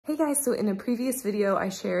Hey guys, so in a previous video, I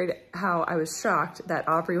shared how I was shocked that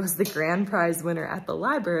Aubrey was the grand prize winner at the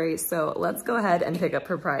library, so let's go ahead and pick up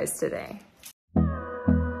her prize today.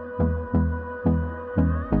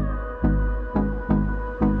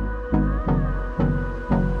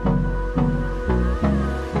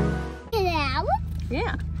 Hello?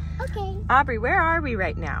 Yeah. Okay. Aubrey, where are we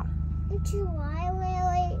right now? To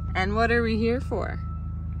library. And what are we here for?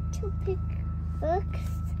 To pick books.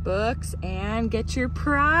 Books and get your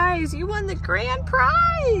prize. You won the grand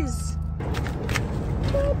prize.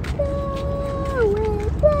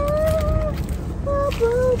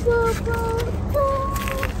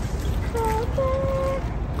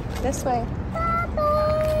 This way.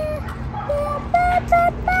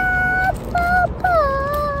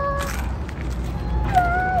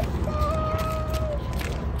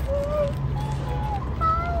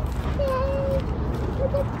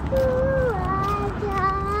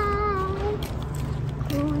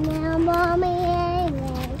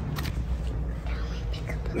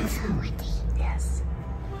 Yes.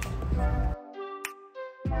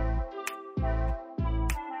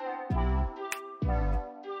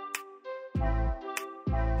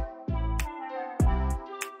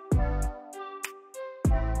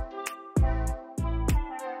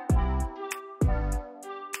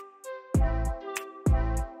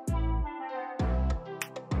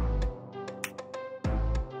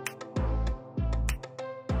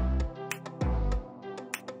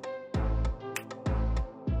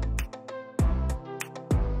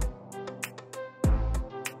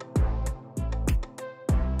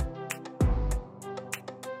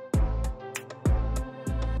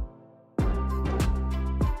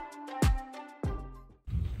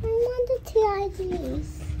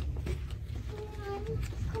 TIDs.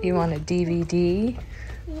 You want a DVD?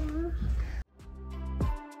 Yeah.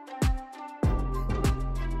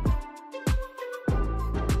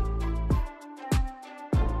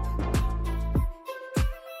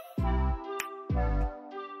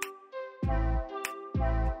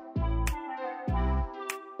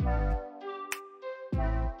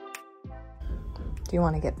 Do you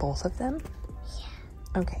want to get both of them?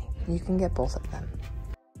 Yeah. Okay, you can get both of them.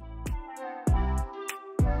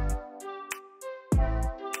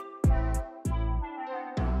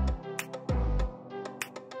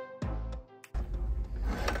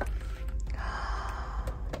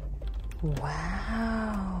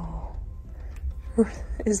 Wow.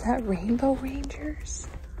 Is that Rainbow Rangers?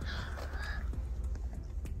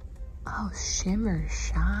 Oh, shimmer,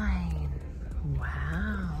 shine.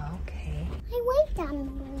 Wow, okay. I like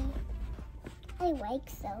them. I like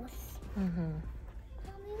those. Mommy,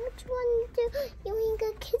 which one do you think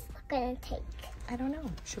the kids are gonna take? I don't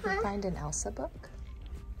know. Should we find an Elsa book?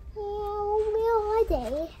 Where are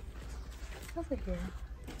they? Over here.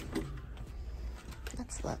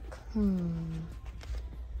 Let's look.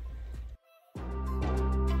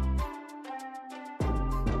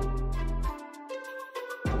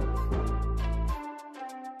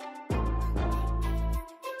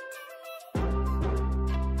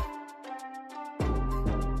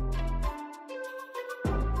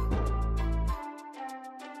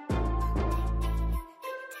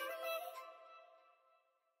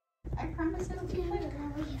 I promise it'll be better.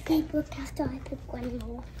 Okay, book after I pick one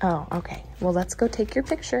more. Oh, okay. Well, let's go take your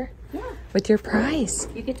picture. Yeah. With your prize.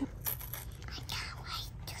 You get to. I can't wait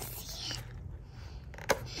to see it.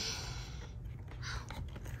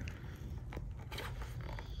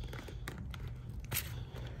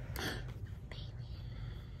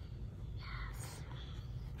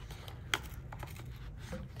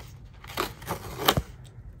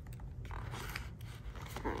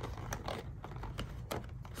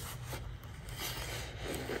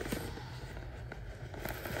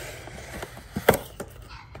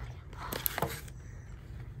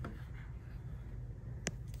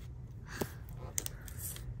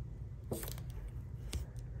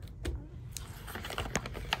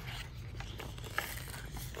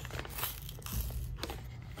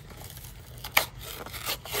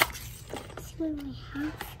 What do I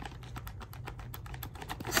have?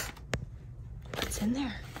 What's in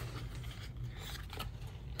there?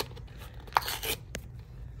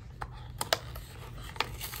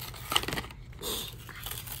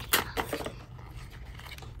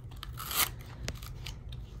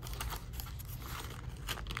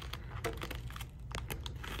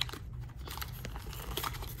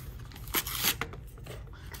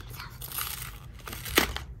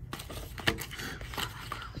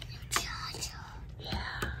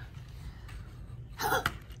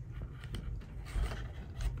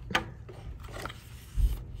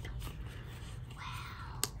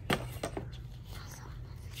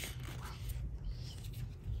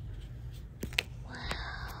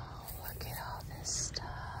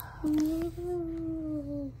 We can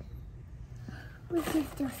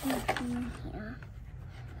do something here.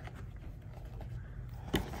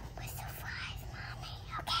 We're so flies, Mommy.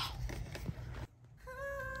 Okay.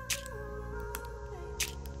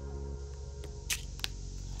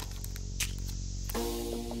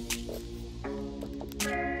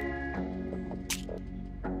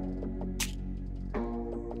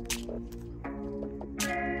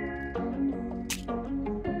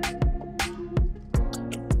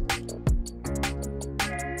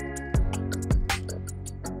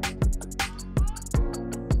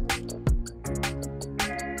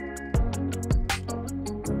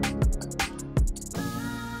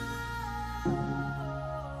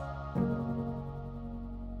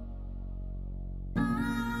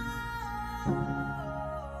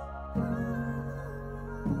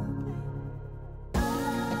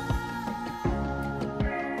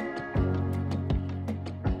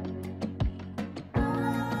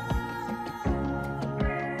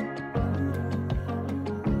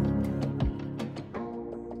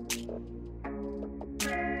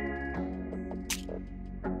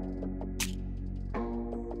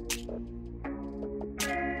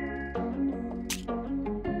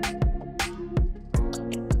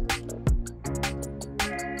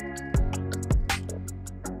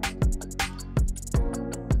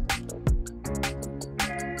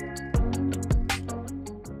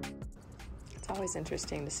 Always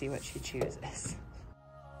interesting to see what she chooses.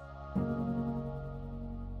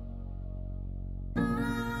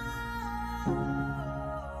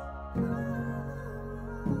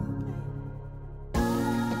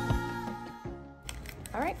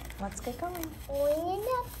 All right, let's get going.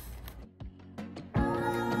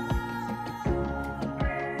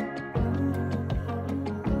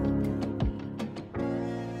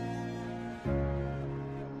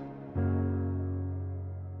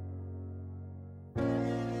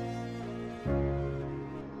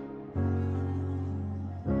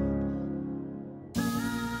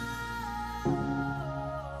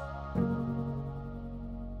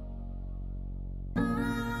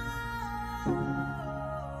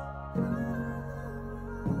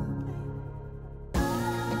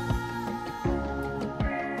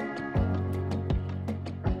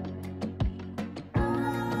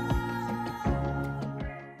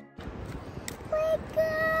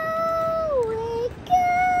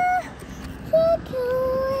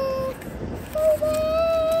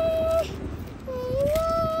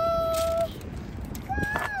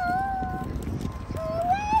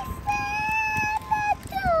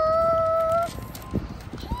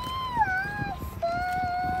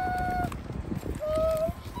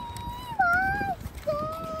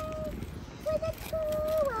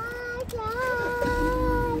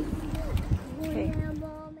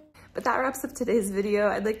 But that wraps up today's video.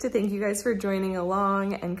 I'd like to thank you guys for joining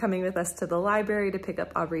along and coming with us to the library to pick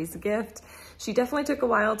up Aubrey's gift. She definitely took a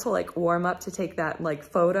while to like warm up to take that like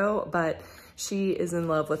photo, but she is in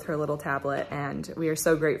love with her little tablet, and we are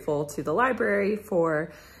so grateful to the library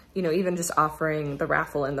for, you know, even just offering the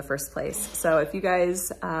raffle in the first place. So if you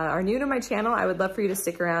guys are new to my channel, I would love for you to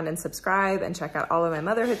stick around and subscribe and check out all of my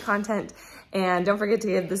motherhood content. And don't forget to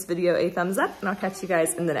give this video a thumbs up, and I'll catch you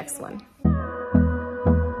guys in the next one.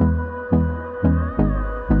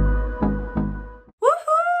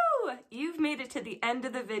 Made it to the end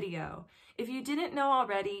of the video. If you didn't know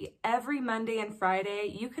already, every Monday and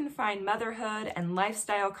Friday you can find motherhood and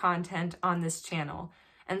lifestyle content on this channel.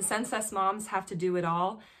 And since us moms have to do it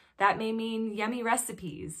all, that may mean yummy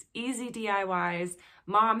recipes, easy DIYs,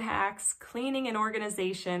 mom hacks, cleaning and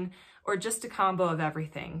organization, or just a combo of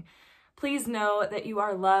everything. Please know that you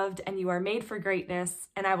are loved and you are made for greatness,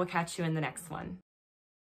 and I will catch you in the next one.